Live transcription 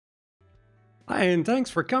Hi, and thanks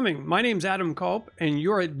for coming. My name's Adam Culp, and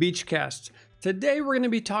you're at Beachcasts. Today we're going to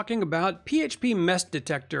be talking about PHP Mess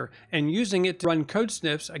Detector and using it to run code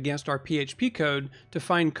sniffs against our PHP code to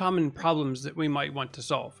find common problems that we might want to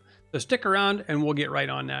solve. So stick around and we'll get right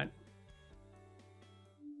on that.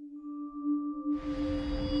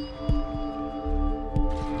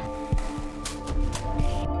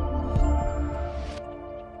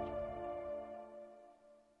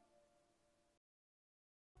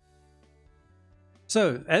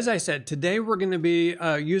 So, as I said, today we're going to be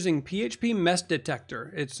using PHP Mess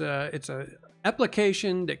Detector. It's a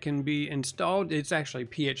application that can be installed. It's actually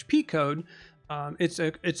PHP code. It's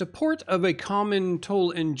a port of a common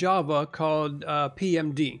tool in Java called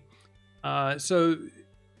PMD. Written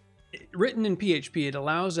in PHP, it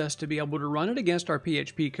allows us to be able to run it against our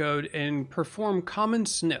PHP code and perform common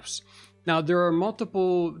sniffs. Now, there are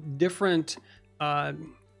multiple different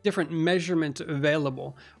measurements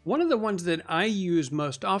available. One of the ones that I use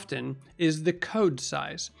most often is the code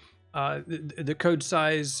size. The code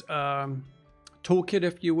size toolkit,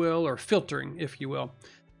 if you will, or filtering, if you will.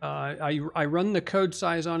 I run the code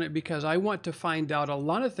size on it because I want to find out a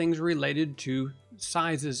lot of things related to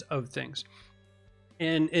sizes of things.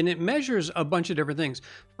 And it measures a bunch of different things.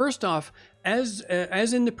 First off, as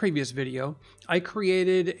in the previous video, I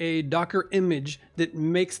created a Docker image that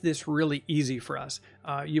makes this really easy for us.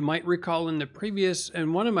 You might recall in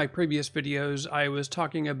one of my previous videos, I was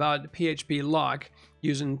talking about PHP lock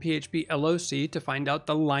using PHP LOC to find out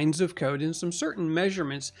the lines of code and some certain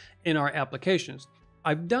measurements in our applications.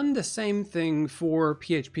 I've done the same thing for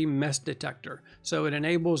PHP Mess Detector, so it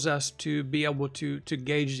enables us to be able to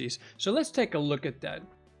gauge these. So let's take a look at that.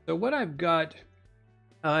 So what I've got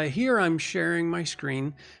here, I'm sharing my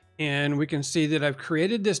screen, and we can see that I've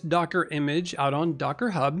created this Docker image out on Docker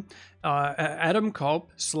Hub, Adam Culp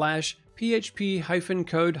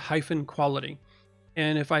 /PHP-code-quality.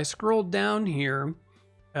 And if I scroll down here,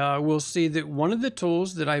 we'll see that one of the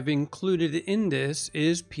tools that I've included in this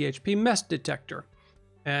is PHP Mess Detector.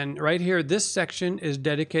 And right here, this section is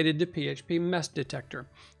dedicated to PHP Mess Detector.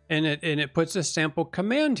 And it puts a sample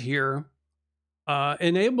command here,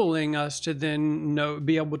 enabling us to then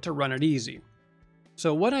be able to run it easy.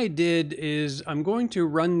 So what I did is I'm going to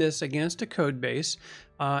run this against a code base.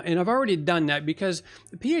 And I've already done that because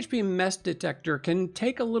the PHP Mess Detector can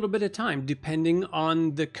take a little bit of time depending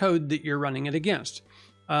on the code that you're running it against.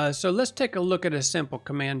 So let's take a look at a simple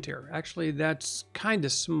command here. Actually, that's kind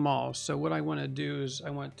of small. So what I want to do is I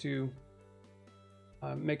want to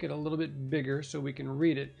make it a little bit bigger so we can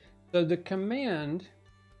read it. So the command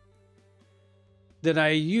that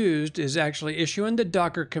I used is actually issuing the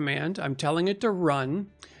Docker command. I'm telling it to run,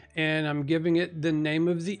 and I'm giving it the name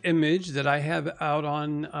of the image that I have out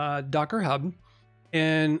on Docker Hub,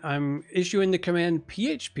 and I'm issuing the command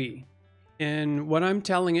PHP. And what I'm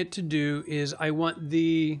telling it to do is I want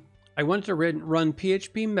to run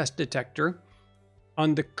PHP Mess Detector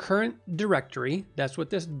on the current directory. That's what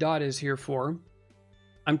this dot is here for.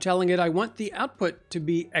 I'm telling it I want the output to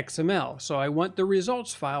be XML. So I want the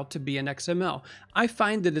results file to be an XML. I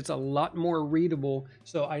find that it's a lot more readable.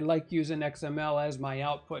 So I like using XML as my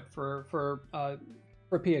output for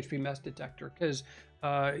PHP Mess Detector because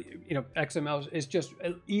XML is just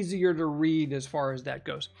easier to read as far as that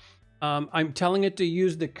goes. I'm telling it to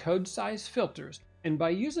use the code size filters. And by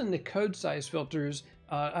using the code size filters,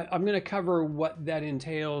 I'm going to cover what that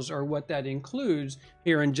entails or what that includes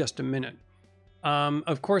here in just a minute.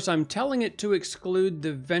 Of course, I'm telling it to exclude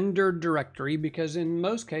the vendor directory because in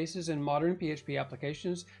most cases in modern PHP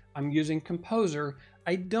applications, I'm using Composer.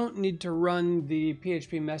 I don't need to run the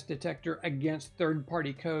PHP Mess Detector against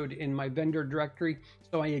third-party code in my vendor directory,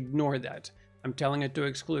 so I ignore that. I'm telling it to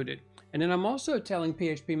exclude it. And then I'm also telling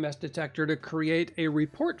PHP Mess Detector to create a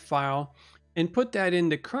report file and put that in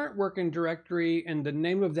the current working directory, and the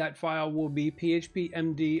name of that file will be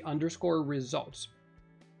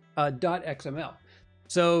phpmd_results.xml.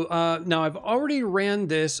 So now I've already ran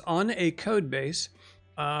this on a code base.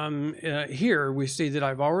 Here we see that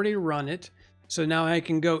I've already run it. So now I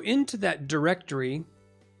can go into that directory,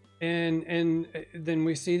 and then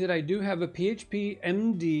we see that I do have a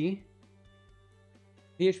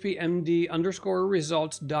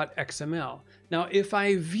phpmd_results.xml. Now, if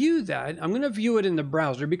I view that, I'm going to view it in the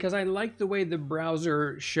browser because I like the way the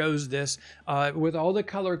browser shows this with all the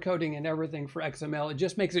color coding and everything for XML. It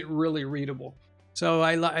just makes it really readable. So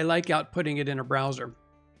I like outputting it in a browser.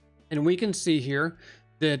 And we can see here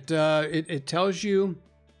that it tells you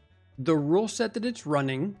the rule set that it's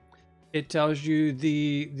running. It tells you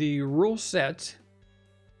the rule set.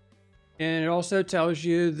 And it also tells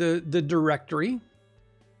you the directory.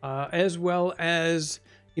 As well as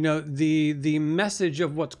the message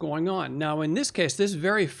of what's going on. Now, in this case, this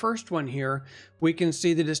very first one here, we can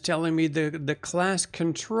see that it's telling me the class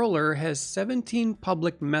controller has 17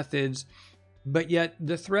 public methods, but yet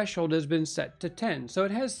the threshold has been set to 10. So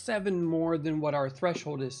it has 7 more than what our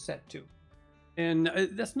threshold is set to. And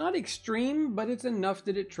that's not extreme, but it's enough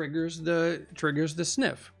that it triggers the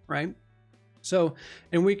sniff, right? So,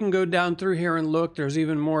 and we can go down through here and look. There's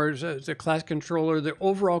even more. The class controller, the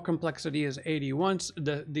overall complexity is 81.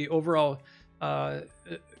 The overall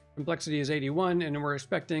complexity is 81, and we're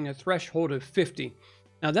expecting a threshold of 50.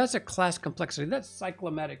 Now that's a class complexity. That's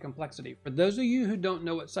cyclomatic complexity. For those of you who don't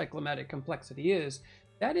know what cyclomatic complexity is,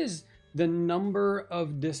 that is the number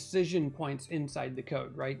of decision points inside the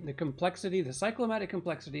code, right? The complexity, the cyclomatic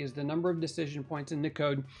complexity is the number of decision points in the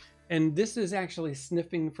code. And this is actually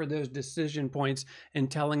sniffing for those decision points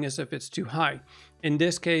and telling us if it's too high. In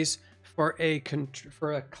this case, for a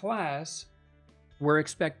class, we're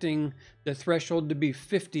expecting the threshold to be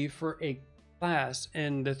 50 for a class,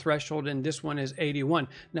 and the threshold in this one is 81.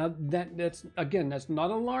 Now that's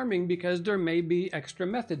not alarming because there may be extra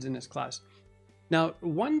methods in this class. Now,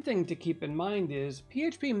 one thing to keep in mind is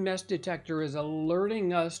PHP Mess Detector is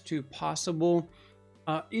alerting us to possible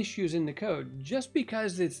issues in the code. Just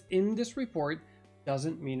because it's in this report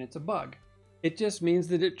doesn't mean it's a bug. It just means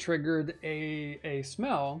that it triggered a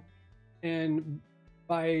smell, and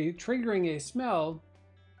by triggering a smell,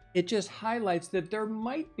 it just highlights that there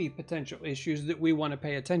might be potential issues that we want to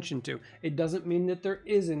pay attention to. It doesn't mean that there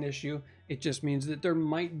is an issue. It just means that there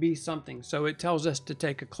might be something. So it tells us to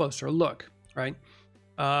take a closer look, right?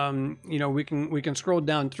 We can scroll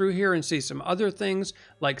down through here and see some other things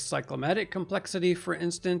like cyclomatic complexity, for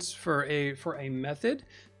instance, for a method.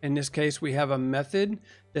 In this case, we have a method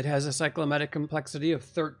that has a cyclomatic complexity of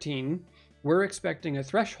 13. We're expecting a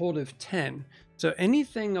threshold of 10. So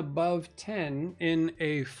anything above 10 in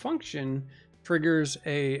a function triggers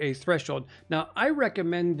a threshold. Now, I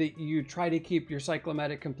recommend that you try to keep your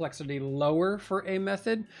cyclomatic complexity lower for a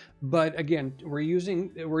method, but again, we're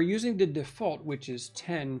using the default, which is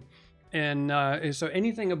 10, and so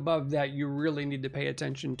anything above that you really need to pay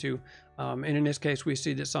attention to. And in this case, we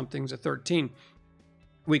see that something's a 13.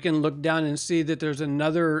 We can look down and see that there's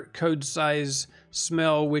another code size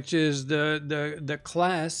smell, which is the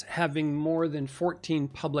class having more than 14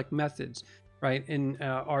 public methods. Right, and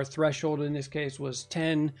our threshold in this case was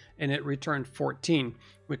 10, and it returned 14.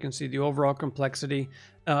 We can see the overall complexity.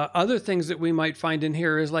 Other things that we might find in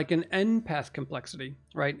here is like an NPath complexity,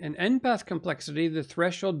 right? An NPath complexity, the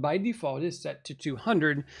threshold by default is set to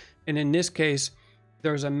 200, and in this case,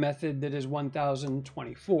 there's a method that is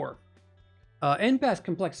 1024. NPath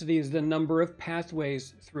complexity is the number of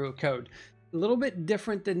pathways through a code. A little bit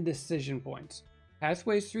different than decision points.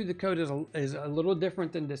 Pathways through the code is a little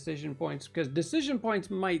different than decision points, because decision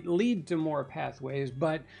points might lead to more pathways,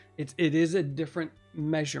 but it is a different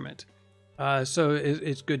measurement. So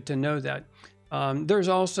it's good to know that. There's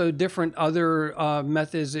also different other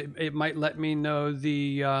methods. It might let me know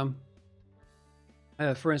the,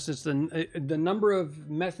 for instance, the number of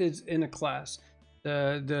methods in a class,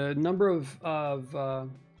 the number of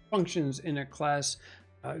functions in a class,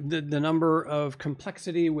 the number of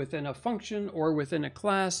complexity within a function or within a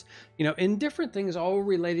class, in different things, all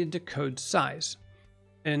related to code size.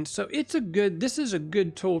 And so this is a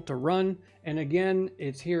good tool to run. And again,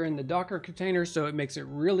 it's here in the Docker container, so it makes it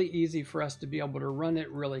really easy for us to be able to run it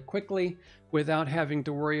really quickly without having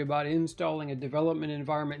to worry about installing a development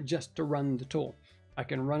environment just to run the tool. I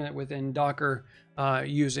can run it within Docker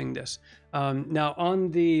using this. Now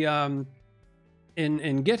on the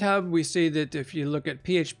in GitHub, we see that if you look at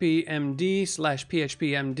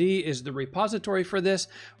PHPmd/PHPmd is the repository for this.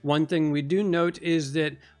 One thing we do note is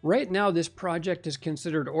that right now this project is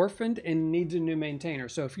considered orphaned and needs a new maintainer.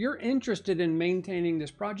 So if you're interested in maintaining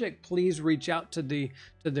this project, please reach out to the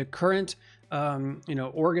current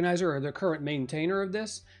organizer or the current maintainer of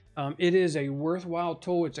this. It is a worthwhile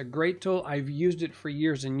tool. It's a great tool. I've used it for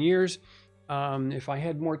years and years. If I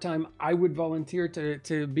had more time, I would volunteer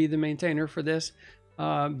to be the maintainer for this.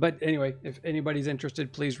 But anyway, if anybody's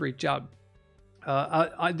interested, please reach out.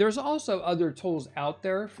 There's also other tools out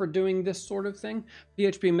there for doing this sort of thing.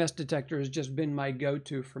 PHP Mess Detector has just been my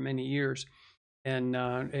go-to for many years. And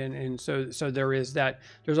so there is that.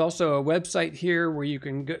 There's also a website here where you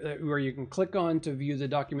can click on to view the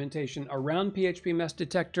documentation around PHP Mess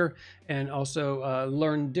Detector, and also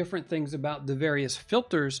learn different things about the various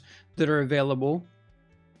filters that are available.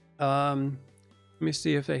 Let me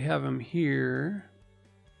see if they have them here.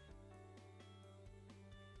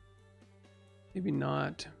 Maybe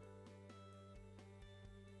not.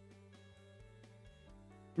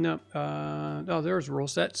 No, oh, there's rule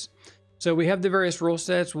sets. So we have the various rule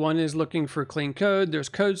sets. One is looking for clean code. There's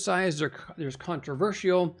code size. There's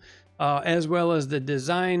controversial, as well as the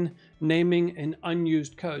design, naming, and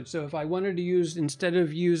unused code. So if I wanted to use, instead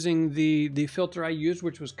of using the filter I used,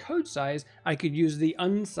 which was code size, I could use the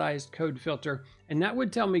unsized code filter, and that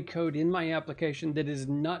would tell me code in my application that is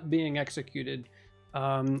not being executed,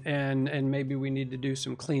 and maybe we need to do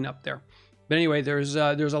some cleanup there. But anyway, there's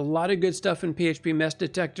a lot of good stuff in PHP Mess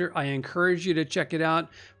Detector. I encourage you to check it out.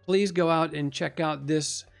 Please go out and check out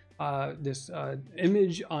this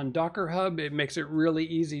image on Docker Hub. It makes it really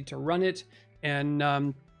easy to run it.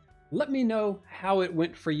 And let me know how it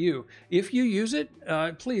went for you. If you use it,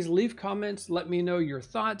 please leave comments. Let me know your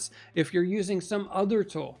thoughts. If you're using some other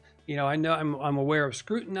tool, you know, I know I'm aware of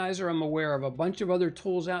Scrutinizer. I'm aware of a bunch of other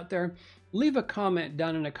tools out there. Leave a comment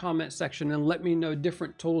down in the comment section and let me know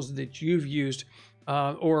different tools that you've used,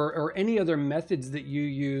 or any other methods that you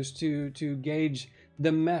use to gauge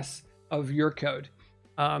the mess of your code.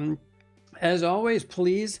 As always,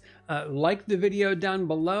 please like the video down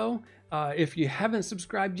below. If you haven't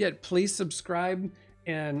subscribed yet, please subscribe,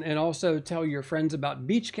 and also tell your friends about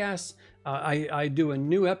Beachcasts. I do a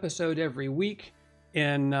new episode every week.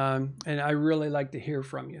 And I really like to hear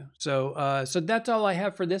from you. So that's all I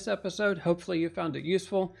have for this episode. Hopefully you found it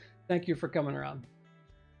useful. Thank you for coming around.